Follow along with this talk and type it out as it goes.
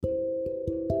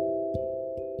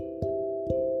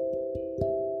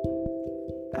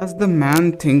As the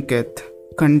man thinketh,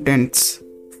 contents.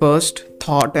 First,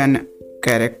 thought and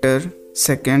character.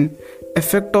 Second,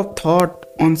 effect of thought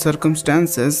on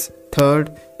circumstances.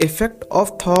 Third, effect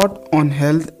of thought on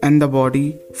health and the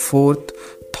body. Fourth,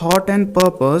 thought and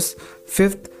purpose.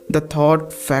 Fifth, the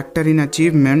thought factor in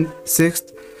achievement.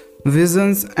 Sixth,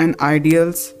 visions and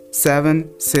ideals.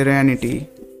 7. Serenity.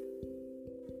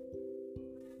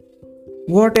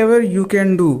 Whatever you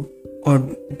can do or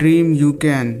dream you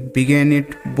can begin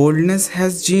it. Boldness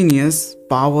has genius,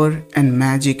 power, and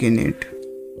magic in it.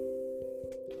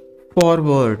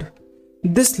 Forward.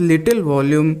 This little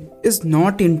volume is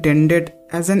not intended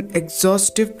as an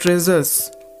exhaustive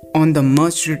treasures on the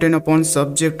much written upon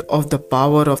subject of the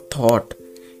power of thought.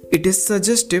 It is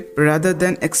suggestive rather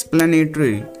than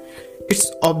explanatory.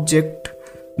 Its object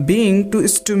being to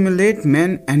stimulate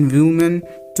men and women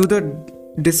to the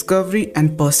discovery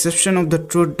and perception of the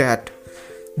truth that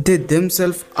they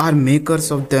themselves are makers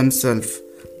of themselves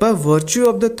by virtue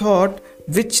of the thought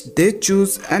which they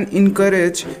choose and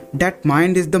encourage. That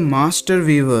mind is the master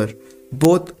weaver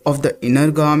both of the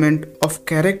inner garment of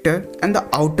character and the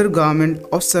outer garment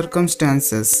of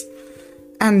circumstances,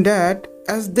 and that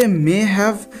as they may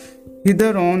have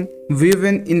hitherto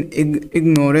woven in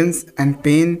ignorance and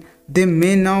pain, they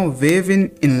may now weave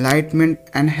in enlightenment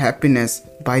and happiness.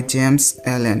 By James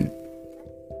Allen.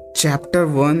 Chapter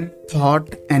 1,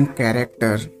 Thought and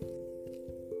Character.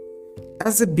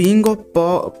 As a being of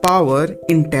power,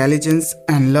 intelligence,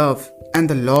 and love, and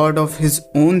the lord of his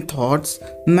own thoughts,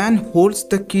 man holds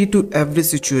the key to every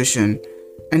situation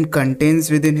and contains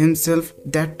within himself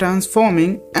that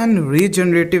transforming and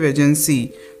regenerative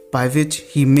agency by which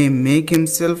he may make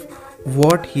himself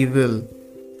what he will.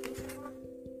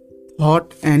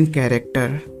 Thought and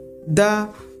character.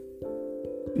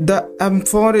 The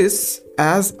amphoris,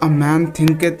 as a man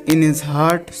thinketh in his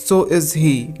heart, so is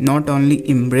he, not only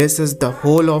embraces the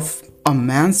whole of a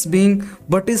man's being,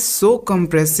 but is so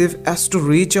comprehensive as to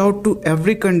reach out to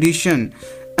every condition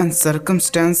and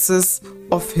circumstances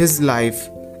of his life.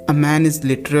 A man is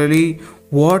literally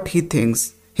what he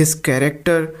thinks, his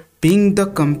character being the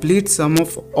complete sum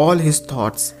of all his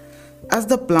thoughts. As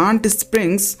the plant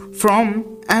springs from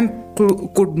and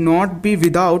could not be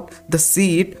without the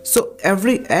seed, so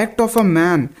every act of a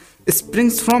man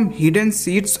springs from hidden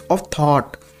seeds of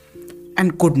thought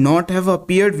and could not have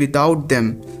appeared without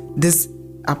them. This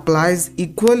applies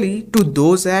equally to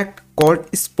those acts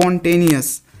called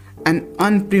spontaneous and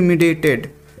unpremeditated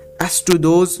as to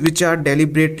those which are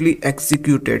deliberately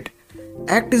executed.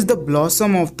 Act is the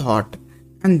blossom of thought,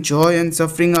 and joy and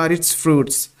suffering are its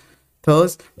fruits.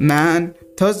 Thus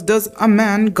does a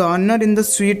man garner in the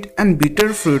sweet and bitter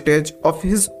fruitage of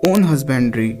his own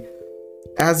husbandry.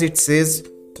 As it says,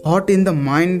 thought in the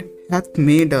mind hath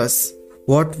made us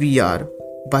what we are.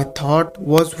 By thought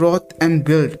was wrought and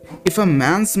built. If a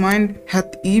man's mind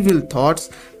hath evil thoughts,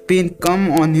 pain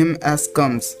come on him as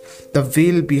comes the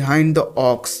wheel behind the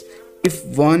ox. If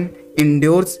one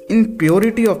endures in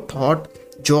purity of thought,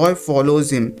 joy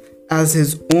follows him as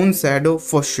his own shadow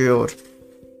for sure.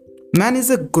 Man is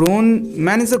a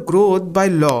growth by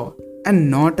law and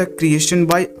not a creation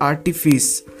by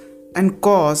artifice, and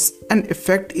cause and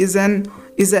effect is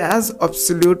as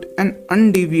absolute and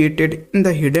undeviated in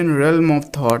the hidden realm of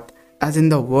thought as in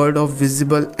the world of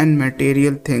visible and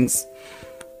material things.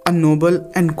 A noble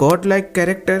and godlike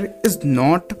character is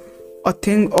not a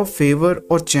thing of favor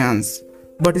or chance,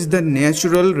 but is the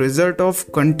natural result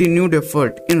of continued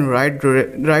effort in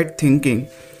right thinking,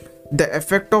 the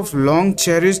effect of long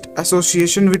cherished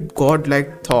association with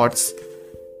godlike thoughts.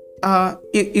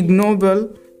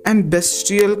 Ignoble and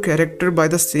bestial character by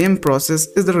the same process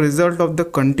is the result of the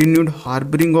continued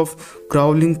harboring of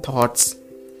growling thoughts.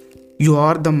 You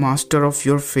are the master of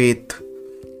your faith.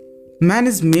 Man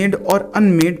is made or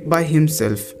unmade by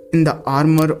himself in the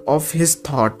armor of his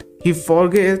thought. He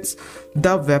forgets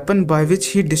the weapon by which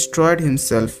he destroyed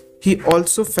himself. He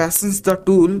also fashions the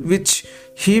tool which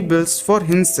he builds for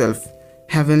himself,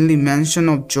 heavenly mansion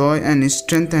of joy and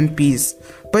strength and peace.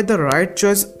 By the right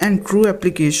choice and true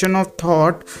application of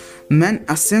thought, man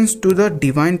ascends to the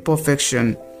divine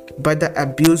perfection. By the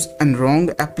abuse and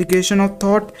wrong application of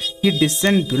thought, he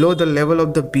descends below the level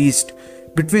of the beast.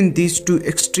 Between these two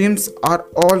extremes are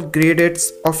all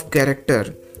grades of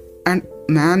character, and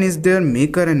man is their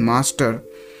maker and master.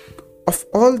 Of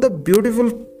all the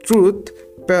beautiful truth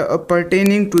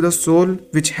pertaining to the soul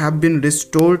which have been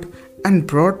restored and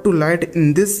brought to light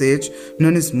in this age,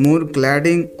 none is more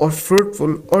gladdening or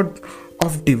fruitful or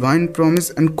of divine promise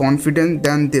and confidence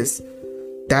than this,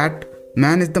 that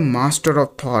man is the master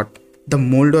of thought, the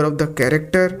molder of the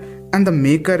character, and the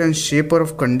maker and shaper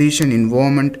of condition,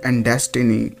 environment, and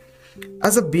destiny.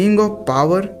 As a being of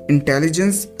power,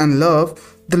 intelligence, and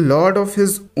love, the lord of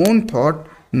his own thought,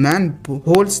 man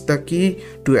holds the key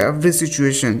to every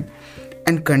situation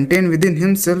and contain within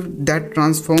himself that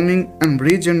transforming and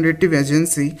regenerative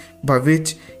agency by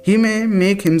which he may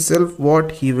make himself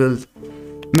what he wills.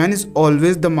 Man is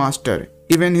always the master,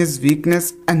 even his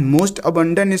weakness and most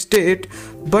abundant state,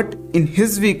 but in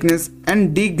his weakness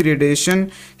and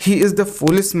degradation, he is the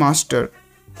fullest master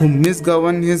who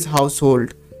misgovern his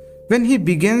household. When he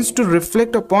begins to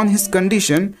reflect upon his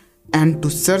condition and to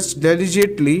search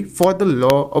diligently for the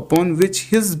law upon which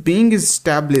his being is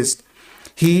established,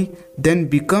 he then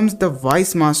becomes the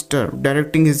wise master,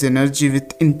 directing his energy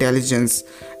with intelligence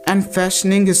and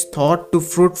fashioning his thought to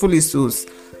fruitful issues.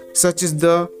 Such is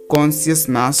the conscious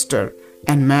master,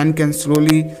 and man can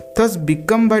slowly thus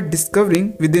become by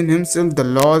discovering within himself the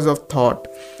laws of thought,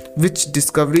 which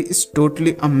discovery is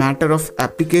totally a matter of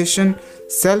application,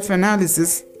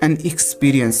 self-analysis, and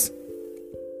experience.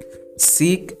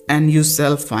 Seek and you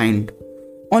shall find.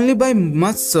 Only by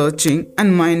much searching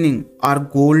and mining are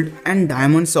gold and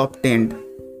diamonds obtained,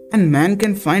 and man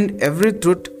can find every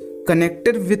truth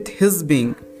connected with his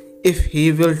being if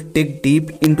he will dig deep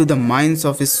into the mines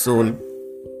of his soul.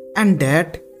 And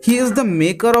that he is the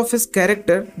maker of his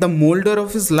character, the molder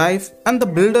of his life, and the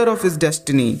builder of his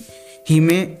destiny. He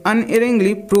may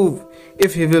unerringly prove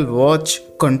if he will watch,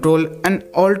 control, and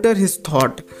alter his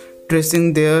thought,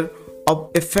 tracing their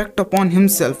effect upon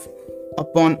himself,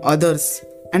 upon others,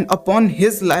 and upon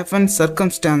his life and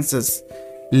circumstances,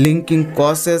 linking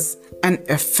causes and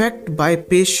effect by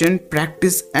patient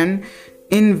practice and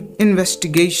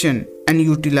investigation, and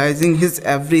utilizing his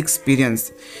every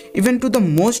experience, even to the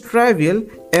most trivial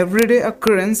everyday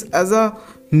occurrence, as a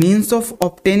means of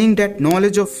obtaining that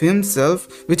knowledge of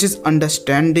himself which is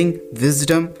understanding,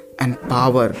 wisdom, and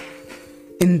power.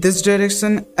 In this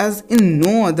direction, as in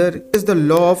no other, is the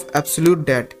law of absolute,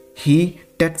 that he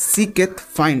that seeketh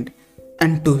find,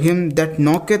 and to him that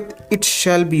knocketh it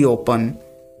shall be open.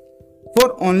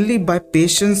 For only by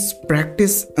patience,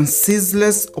 practice, and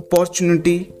ceaseless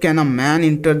opportunity can a man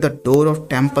enter the door of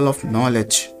temple of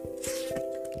knowledge.